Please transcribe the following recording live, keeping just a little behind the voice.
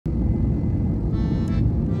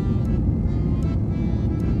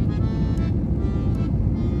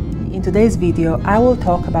today's video I will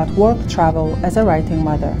talk about work travel as a writing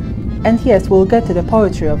mother. And yes, we'll get to the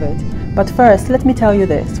poetry of it, but first let me tell you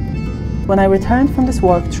this. When I returned from this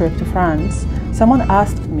work trip to France, someone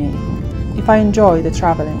asked me if I enjoy the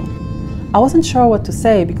traveling. I wasn't sure what to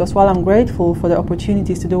say because while I'm grateful for the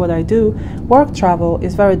opportunities to do what I do, work travel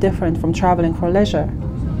is very different from traveling for leisure.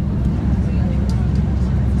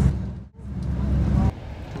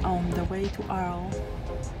 On the way to Arles.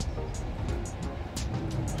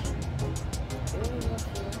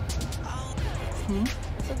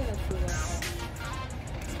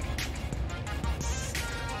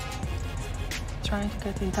 Trying to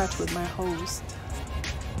get in touch with my host.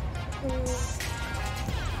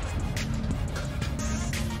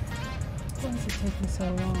 Why is it taking so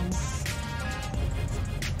long?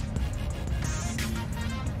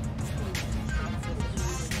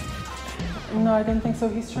 No, I don't think so.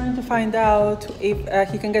 He's trying to find out if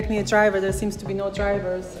he can get me a driver. There seems to be no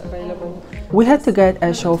drivers available. We had to get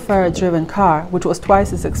a chauffeur-driven car, which was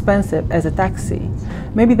twice as expensive as a taxi.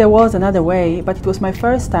 Maybe there was another way, but it was my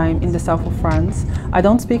first time in the south of France. I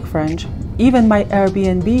don't speak French. Even my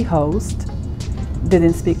Airbnb host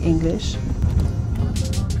didn't speak English.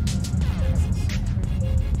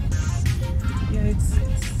 Yeah, it's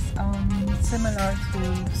similar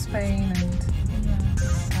to Spain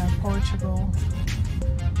and Portugal.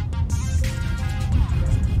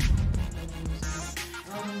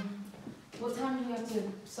 What time do we have to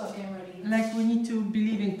start getting ready? Like, we need to be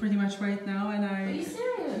leaving pretty much right now, and Are you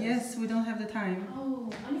serious? Yes, we don't have the time. Oh,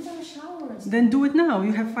 I need to have a shower and stuff. Then do it now.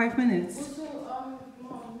 You have 5 minutes. Also,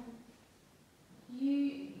 Mom,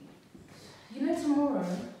 you know tomorrow?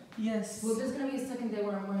 Yes. Well, there's gonna be a second day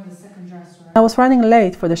where I'm wearing the second dress, right? I was running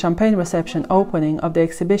late for the champagne reception opening of the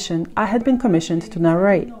exhibition I had been commissioned to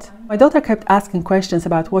narrate. My daughter kept asking questions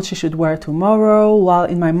about what she should wear tomorrow, while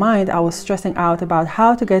in my mind I was stressing out about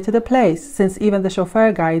how to get to the place, since even the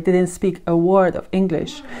chauffeur guy didn't speak a word of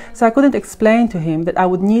English. So I couldn't explain to him that I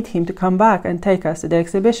would need him to come back and take us to the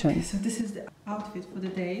exhibition. So this is the outfit for the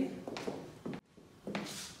day,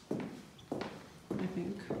 I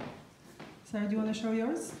think. Sarah, do you want to show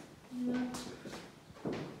yours? Yeah.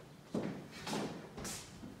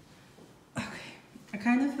 Okay, I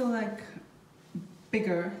kind of feel like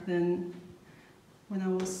bigger than when I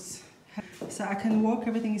was, so I can walk,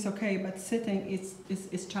 everything is okay, but sitting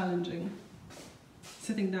is challenging.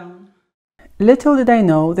 Sitting down. Little did I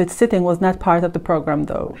know that sitting was not part of the program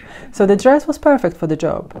though, so the dress was perfect for the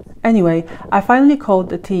job. Anyway, I finally called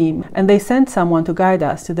the team and they sent someone to guide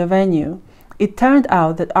us to the venue. It turned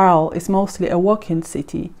out that Arles is mostly a walk-in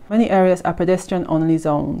city. Many areas are pedestrian-only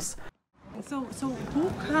zones. So who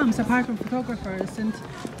comes apart from photographers and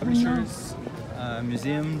publishers,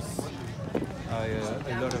 museums,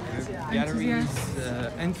 a lot of galleries,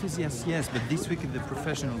 enthusiasts, yes, but this week is the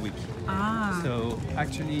professional week. So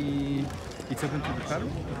actually it's open to the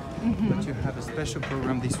public, but you have a special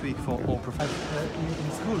program this week for all professionals.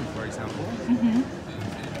 In school, for example,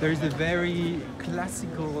 there is a very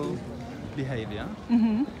classical behavior.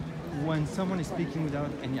 When someone is speaking without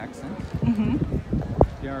any accent,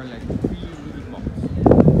 they are like really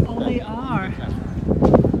mocked. Oh, they are.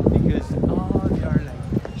 Because they are like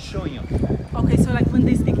showing up. Okay, so like when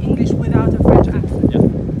they speak English without a French accent, yeah,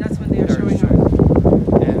 that's when they are showing up.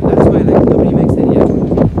 And that's why like nobody makes any effort.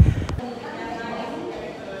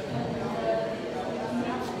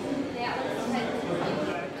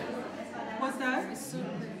 What's that? It's so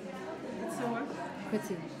what?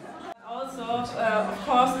 Pretty. Also, of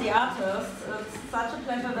course, the artists. It's such a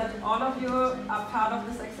pleasure that all of you are part of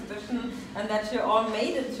this exhibition and that you all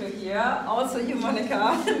made it to here. Also you,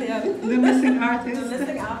 Monika. The missing artist. The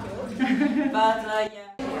missing artist. But yeah.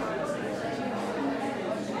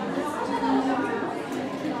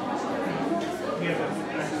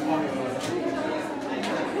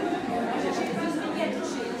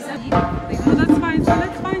 Oh, that's fine. So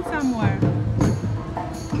let's find somewhere.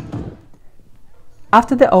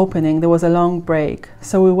 After the opening, there was a long break,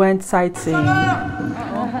 so we went sightseeing.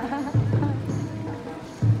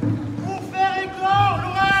 Pour faire éclore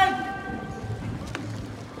l'oreille,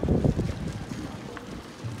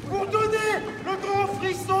 pour donner le grand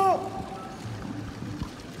frisson,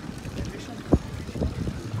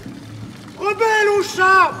 rebelle au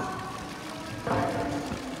charme,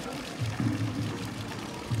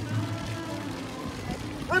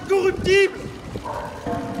 incorruptible,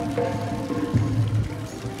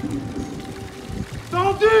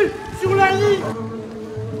 tendu sur la ligne.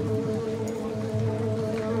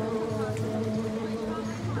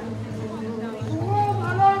 Pour rendre à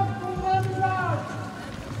l'homme son vrai visage.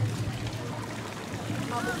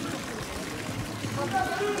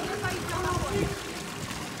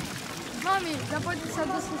 Mami, zapłacić za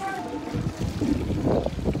to.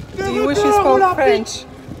 Do you wish you spoke French?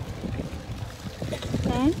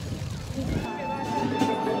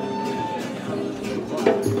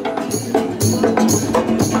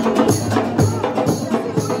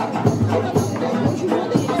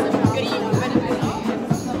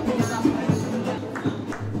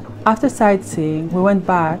 After sightseeing, we went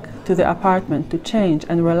back to the apartment to change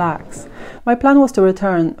and relax. My plan was to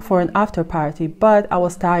return for an after party, but I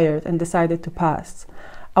was tired and decided to pass.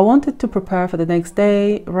 I wanted to prepare for the next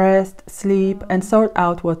day, rest, sleep, and sort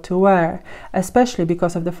out what to wear, especially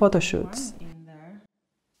because of the photo shoots.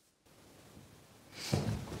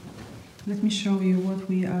 Let me show you what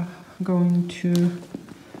we are going to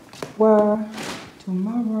wear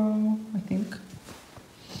tomorrow, I think.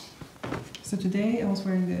 So today I was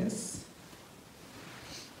wearing this,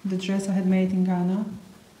 the dress I had made in Ghana,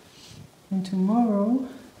 and tomorrow,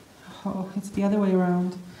 oh, it's the other way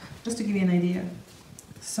around, just to give you an idea.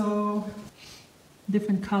 So,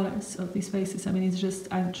 different colors of these faces, I mean, I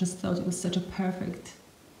just thought it was such a perfect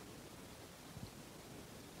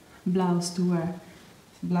blouse to wear.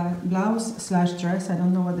 Blouse/dress, I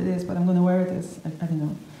don't know what it is, but I'm gonna wear it as, I don't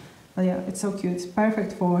know. But yeah, it's so cute, it's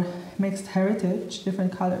perfect for mixed heritage,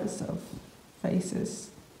 different colors of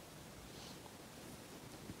faces.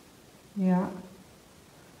 Yeah.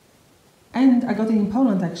 And I got it in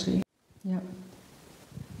Poland actually. Yeah.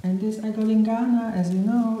 And this I got in Ghana, as you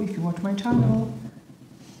know, if you watch my channel.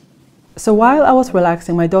 So while I was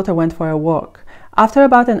relaxing, my daughter went for a walk. After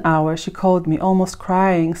about an hour, she called me, almost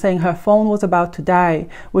crying, saying her phone was about to die,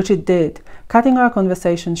 which it did, cutting our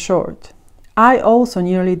conversation short. I also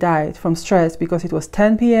nearly died from stress because it was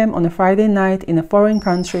 10 p.m. on a Friday night in a foreign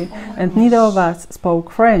country and neither of us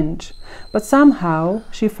spoke French. But somehow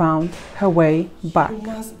she found her way back. You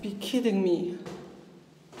must be kidding me.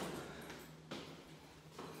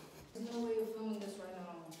 There's no way you're filming this right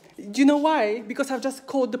now. Do you know why? Because I've just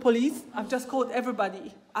called the police. I've just called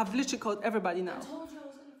everybody. I've literally called everybody now.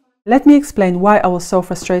 Let me explain why I was so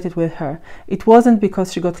frustrated with her. It wasn't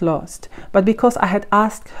because she got lost, but because I had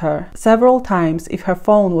asked her several times if her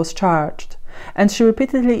phone was charged. And she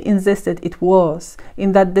repeatedly insisted it was,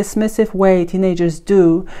 in that dismissive way teenagers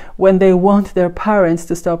do when they want their parents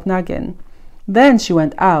to stop nagging. Then she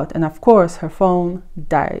went out and of course her phone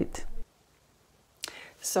died.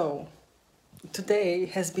 So, today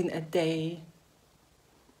has been a day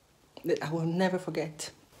that I will never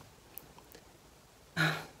forget.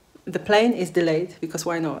 The plane is delayed because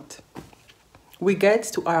why not? We get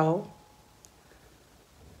to Arles.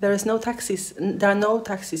 There are no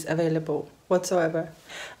taxis available whatsoever.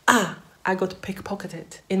 I got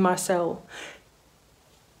pickpocketed in Marseille.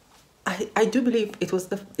 I do believe it's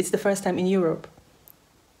the first time in Europe.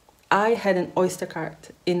 I had an Oyster card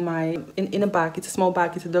in a bag. It's a small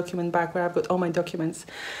bag. It's a document bag where I've got all my documents.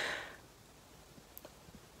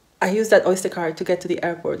 I used that Oyster card to get to the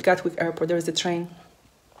airport, Gatwick Airport. There is a train.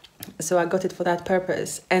 So I got it for that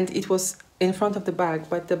purpose. And it was in front of the bag,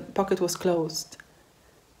 but the pocket was closed.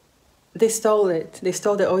 They stole it. They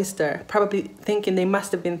stole the Oyster, probably thinking, they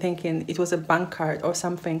must have been thinking it was a bank card or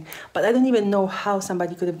something. But I don't even know how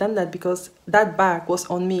somebody could have done that because that bag was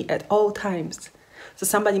on me at all times. So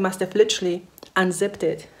somebody must have literally unzipped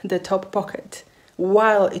it, the top pocket,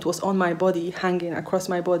 while it was on my body, hanging across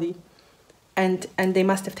my body. And they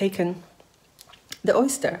must have taken the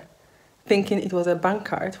Oyster, thinking it was a bank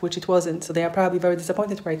card, which it wasn't. So they are probably very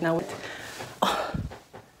disappointed right now.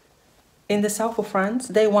 In the south of France,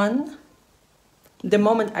 day one, the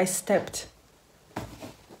moment I stepped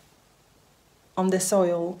on the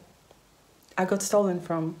soil, I got stolen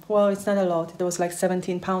from. Well, it's not a lot. There was like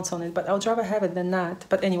 17 pounds on it, but I would rather have it than that.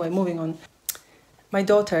 But anyway, moving on. My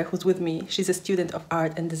daughter, who's with me, she's a student of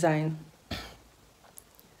art and design.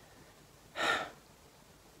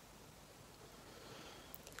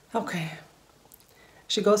 Okay.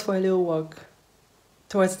 She goes for a little walk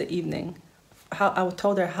towards the evening. I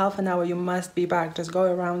told her half an hour, you must be back. Just go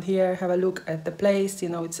around here, have a look at the place. You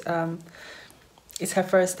know, it's her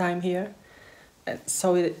first time here.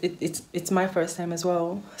 So it's my first time as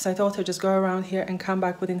well. So I told her, just go around here and come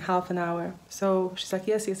back within half an hour. So she's like,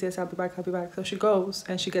 yes, I'll be back. So she goes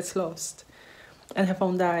and she gets lost. And her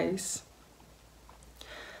phone dies.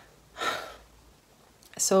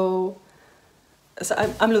 So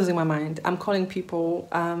I'm losing my mind. I'm calling people,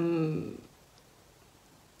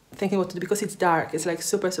 thinking what to do because it's dark. It's like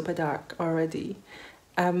super, super dark already.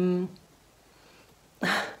 I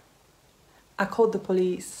called the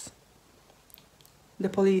police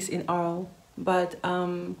in Arles, but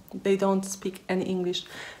they don't speak any English.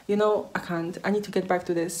 You know, I can't. I need to get back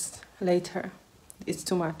to this later. It's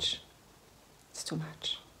too much. It's too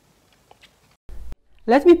much.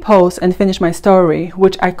 Let me pause and finish my story,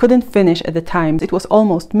 which I couldn't finish at the time. It was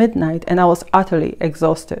almost midnight and I was utterly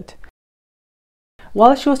exhausted.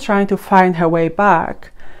 While she was trying to find her way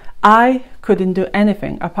back, I couldn't do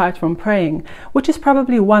anything apart from praying, which is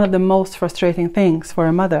probably one of the most frustrating things for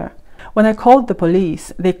a mother. When I called the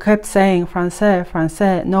police, they kept saying "Français,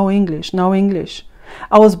 Français, no English, no English."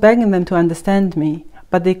 I was begging them to understand me,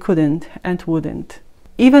 but they couldn't and wouldn't.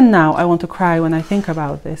 Even now I want to cry when I think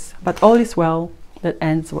about this, but all is well that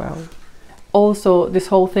ends well. Also, this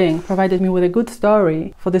whole thing provided me with a good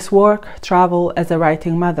story for this Work, Travel as a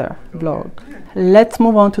Writing Mother blog. Let's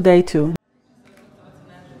move on to day 2.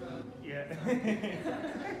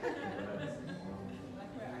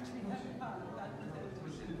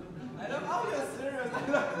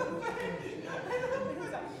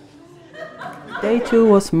 Day 2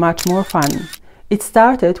 was much more fun. It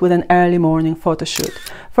started with an early morning photo shoot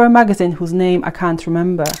for a magazine whose name I can't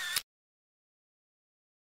remember.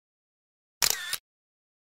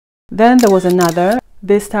 Then there was another,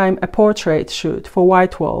 this time a portrait shoot for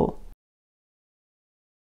Whitewall.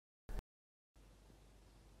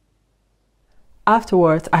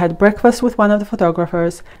 Afterwards, I had breakfast with one of the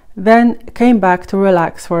photographers, then came back to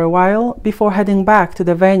relax for a while before heading back to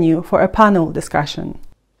the venue for a panel discussion.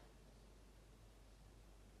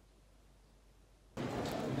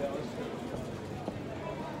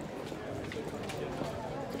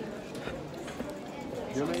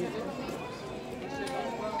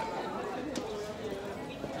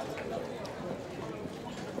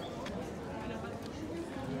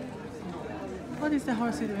 What is the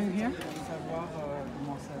horse doing here?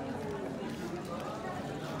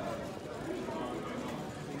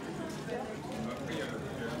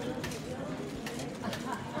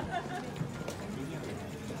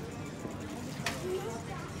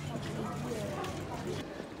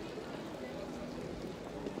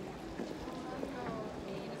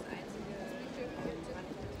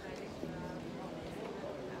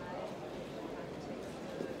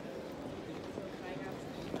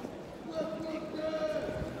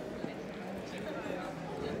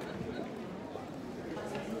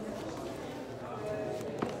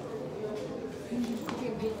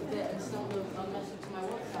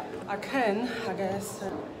 I can, I guess.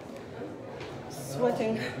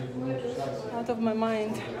 Sweating out of my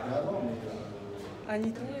mind. I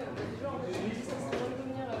need to...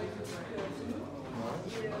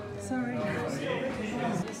 Sorry.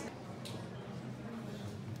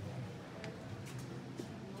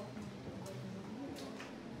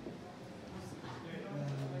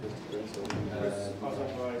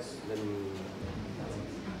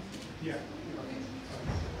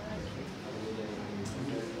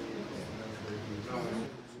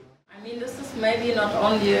 I mean, this is maybe not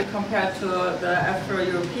only compared to the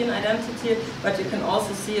Afro-European identity, but you can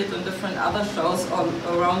also see it in different other shows all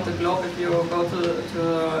around the globe if you go to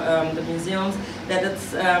the museums, that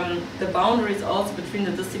it's the boundaries also between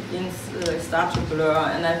the disciplines start to blur,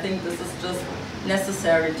 and I think this is just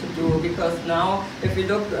necessary to do, because now if we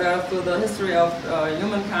look through the history of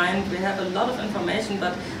humankind, we have a lot of information,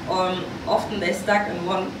 but often they stuck in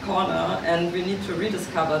one corner and we need to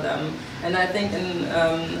rediscover them. And I think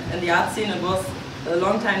in the art scene it was a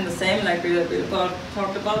long time the same, like we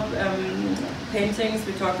talked about paintings,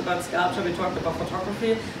 we talked about sculpture, we talked about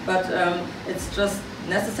photography, but it's just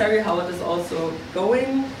necessary how it is also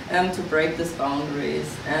going to break these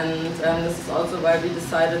boundaries. And this is also why we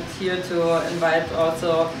decided here to invite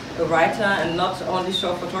also a writer and not only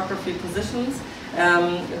show photography positions,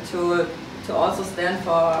 to also stand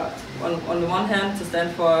for, on the one hand, to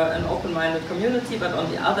stand for an open-minded community, but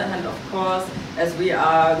on the other hand, of course, as we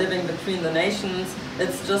are living between the nations,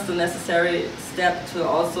 it's just a necessary step to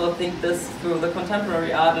also think this through the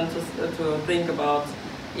contemporary art and to think about,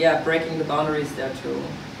 yeah, breaking the boundaries there too.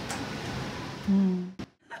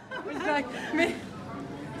 It's like me.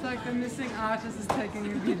 It's like the missing artist is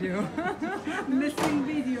taking a video. Missing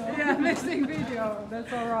video. Yeah, missing video.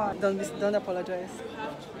 That's all right. Don't apologize.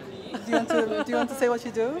 Do you want to say what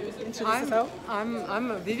you do? Introduce yourself. I'm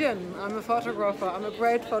a Vivian. I'm a photographer. I'm a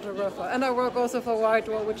great photographer, and I work also for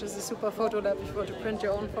Whitewall, which is a super photo lab if you want to print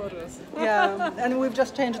your own photos. Yeah, and we've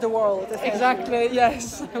just changed the world. Exactly.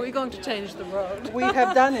 Yes, we're going to change the world. We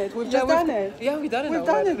have done it. We've just done it. Yeah, we've done it. We've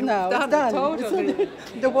done it now. We've done it, totally.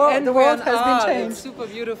 The world has been changed. It's super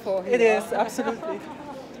beautiful here. It is, absolutely.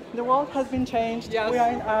 The world has been changed. Yes. We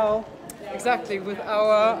are in our... Exactly, with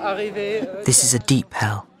our arrivée. This is a deep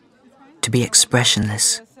hell. To be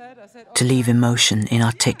expressionless, to leave emotion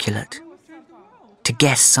inarticulate, to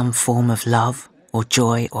guess some form of love or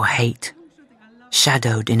joy or hate,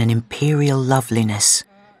 shadowed in an imperial loveliness,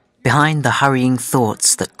 behind the hurrying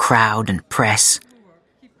thoughts that crowd and press,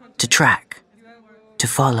 to track, to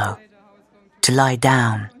follow, to lie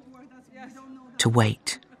down, to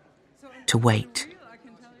wait, to wait,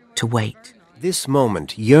 to wait. This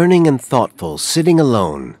moment, yearning and thoughtful, sitting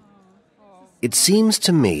alone. It seems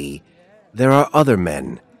to me there are other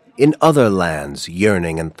men in other lands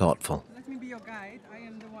yearning and thoughtful.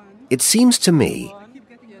 It seems to me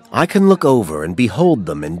I can look over and behold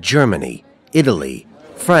them in Germany, Italy,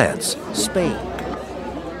 France, Spain.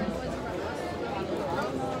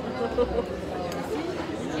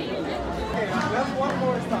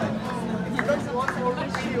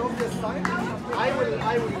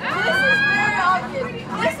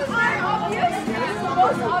 This is very obvious. This is the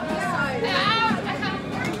most obvious side.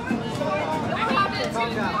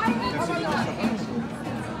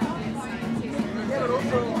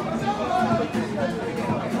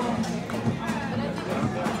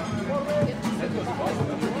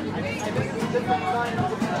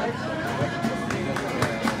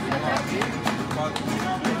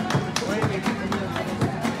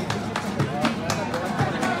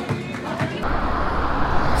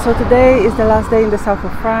 So today is the last day in the south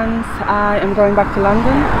of France. I am going back to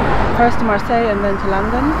London, first to Marseille and then to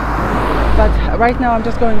London. But right now I'm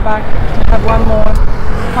just going back to have one more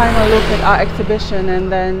final look at our exhibition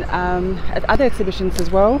and then at other exhibitions as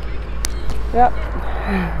well. Yep.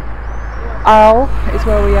 Arles is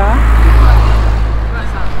where we are.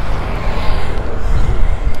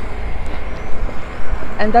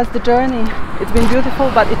 And that's the journey. It's been beautiful,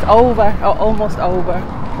 but it's over, or almost over.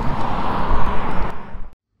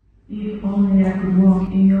 If only I could walk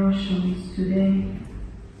in your shoes today.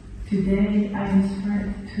 Today I am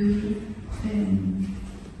spread too thin.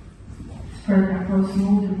 Spread across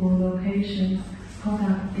multiple locations, caught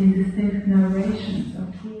up in distinct narrations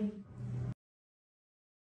of dreams.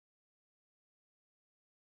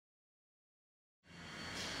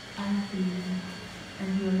 I see you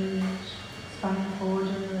and your lineage span 4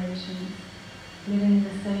 generations, living in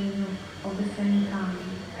the same nook of the same time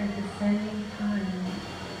at the same time.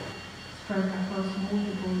 Spread across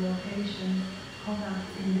multiple locations, caught up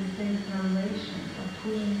in distinct narrations of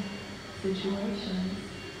twin situations.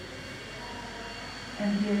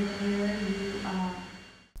 And here you are.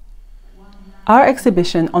 Our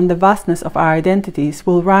exhibition on the vastness of our identities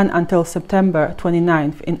will run until September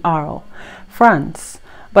 29th in Arles, France.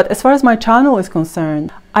 But as far as my channel is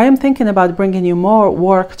concerned, I am thinking about bringing you more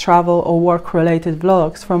work, travel or work-related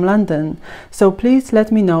vlogs from London, so please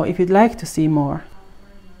let me know if you'd like to see more.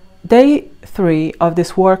 Day 3 of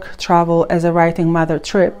this work, travel as a writing mother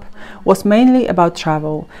trip was mainly about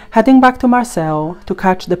travel, heading back to Marseille to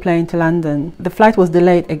catch the plane to London. The flight was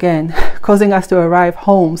delayed again, causing us to arrive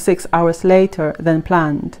home 6 hours later than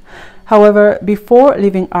planned. However, before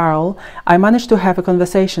leaving Arles, I managed to have a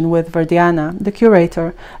conversation with Verdiana, the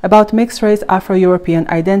curator, about mixed-race Afro-European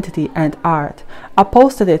identity and art. I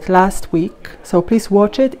posted it last week, so please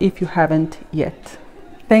watch it if you haven't yet.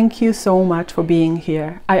 Thank you so much for being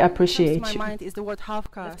here. I appreciate you. My mind is the word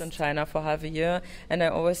half-caste. I lived in China for half a year, and I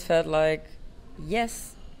always felt like,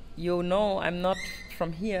 yes, you know, I'm not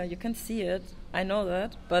from here. You can see it. I know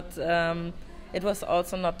that, but it was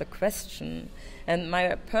also not the question. And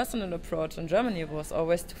my personal approach in Germany was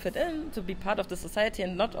always to fit in, to be part of the society,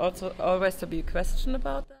 and not also always to be questioned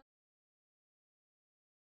about that.